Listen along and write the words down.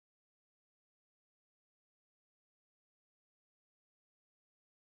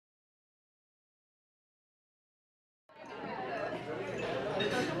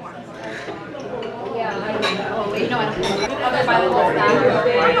Other bilingual staff.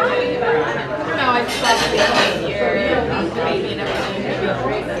 No, I just love the being here, the baby and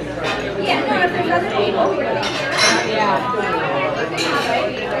everything. Yeah, no, if there's other people here.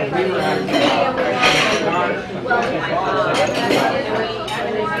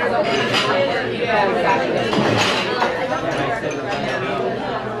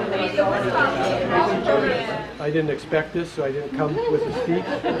 I didn't expect this, so I didn't come with a speech,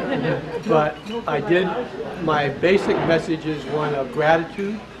 but I did. My basic message is one of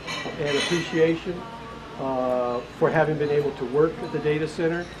gratitude and appreciation for having been able to work at the data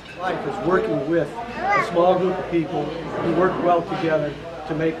center. Life is working with a small group of people who work well together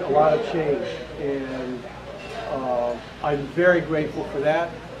to make a lot of change, and I'm very grateful for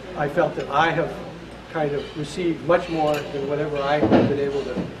that. I felt that I have kind of received much more than whatever I have been able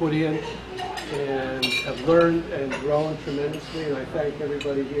to put in, and have learned and grown tremendously, and I thank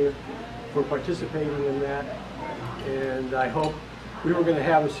everybody here for participating in that. And I hope we were going to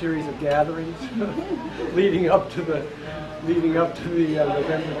have a series of gatherings leading up to the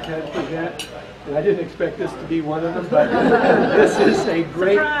November 10th event, and I didn't expect this to be one of them, but this is a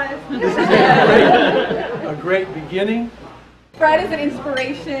great beginning. Fred is an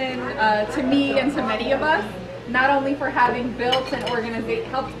inspiration to me and to many of us, not only for having built an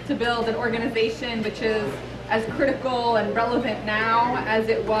helped to build an organization which is as critical and relevant now as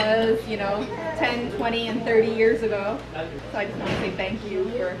it was, 10, 20, and 30 years ago. So I just want to say thank you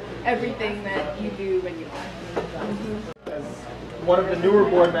for everything that you do and you are. As one of the newer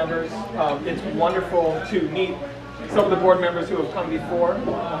board members, it's wonderful to meet some of the board members who have come before,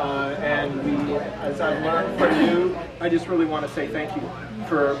 and as I've learned from you, I just really want to say thank you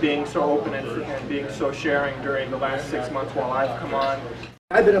for being so open and being so sharing during the last 6 months while I've come on.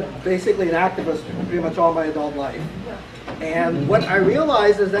 I've been basically an activist pretty much all my adult life, and what I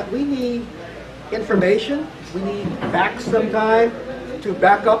realize is that we need information, we need facts sometimes to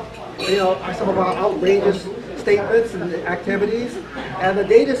back up some of our outrageous statements and activities, and the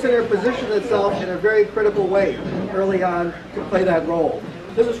data center positioned itself in a very critical way early on to play that role.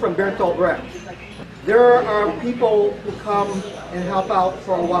 This is from Bertolt Brecht. There are people who come and help out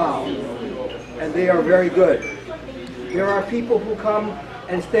for a while, and they are very good. There are people who come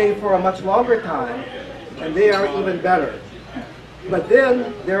and stay for a much longer time, and they are even better. But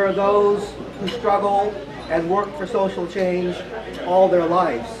then there are those who struggle and work for social change all their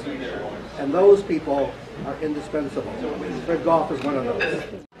lives, and those people are indispensable. Fred Goff is one of those.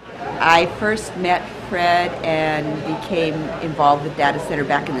 I first met Fred and became involved with Data Center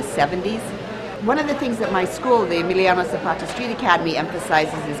back in the 70s. One of the things that my school, the Emiliano Zapata Street Academy,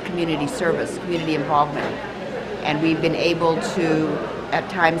 emphasizes is community service, community involvement. And we've been able to, at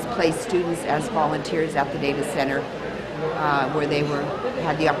times, place students as volunteers at the data center, where they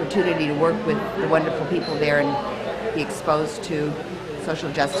had the opportunity to work with the wonderful people there and be exposed to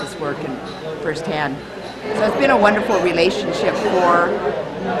social justice work and firsthand. So it's been a wonderful relationship for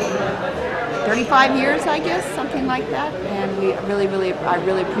 35 years, I guess, something like that. And I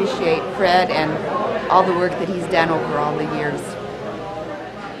really appreciate Fred and all the work that he's done over all the years.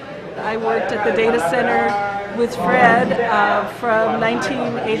 I worked at the data center with Fred from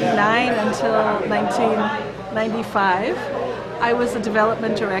 1989 until 1995. I was the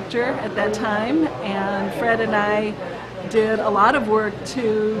development director at that time, and Fred and I did a lot of work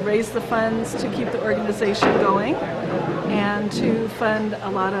to raise the funds to keep the organization going and to fund a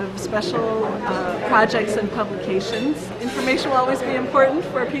lot of special projects and publications. Information will always be important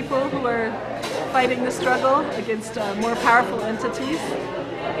for people who are fighting the struggle against more powerful entities.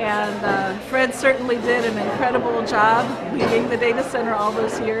 And Fred certainly did an incredible job leading the data center all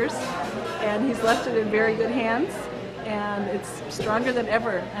those years, and he's left it in very good hands, and it's stronger than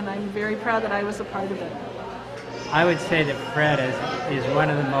ever, and I'm very proud that I was a part of it. I would say that Fred is one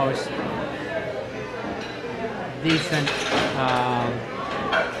of the most decent,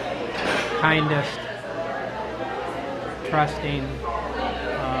 kindest, trusting,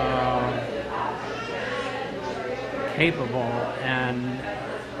 capable, and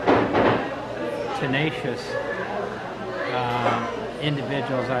tenacious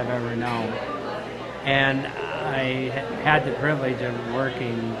individuals I've ever known. And I had the privilege of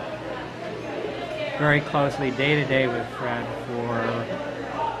working very closely day to day with Fred for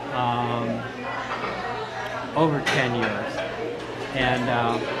over 10 years. And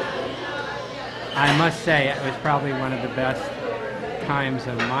I must say it was probably one of the best times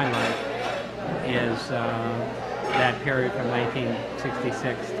of my life is that period from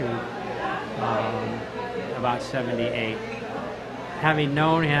 1966 to about 78. Having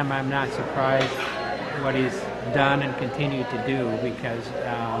known him, I'm not surprised what he's done and continued to do, because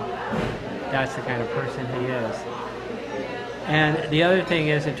that's the kind of person he is. And the other thing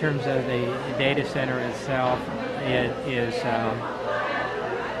is, in terms of the data center itself, it is,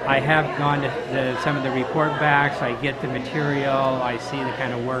 I have gone to some of the report backs, I get the material, I see the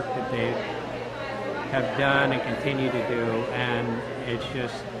kind of work that they have done and continue to do, and it's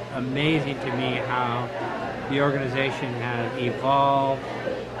just amazing to me how the organization has evolved,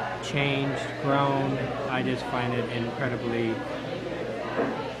 changed, grown. I just find it incredibly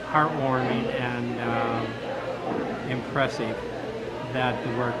heartwarming and impressive that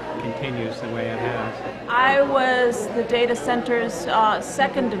the work continues the way it has. I was the data center's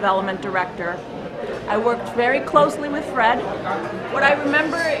second development director. I worked very closely with Fred. What I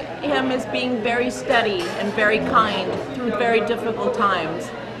remember him as being very steady and very kind through very difficult times,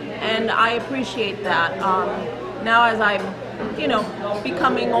 and I appreciate that. Now as I'm,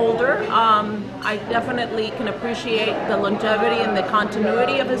 becoming older, I definitely can appreciate the longevity and the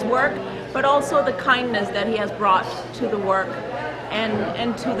continuity of his work, but also the kindness that he has brought to the work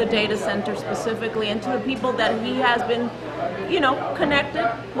and to the data center specifically, and to the people that he has been, connected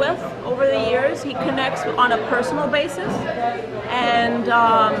with over the years. He connects on a personal basis, and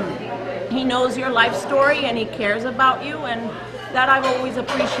he knows your life story, and he cares about you, and that I've always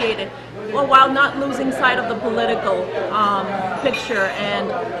appreciated. Well, while not losing sight of the political picture, and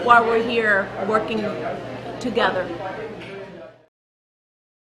while we're here working together.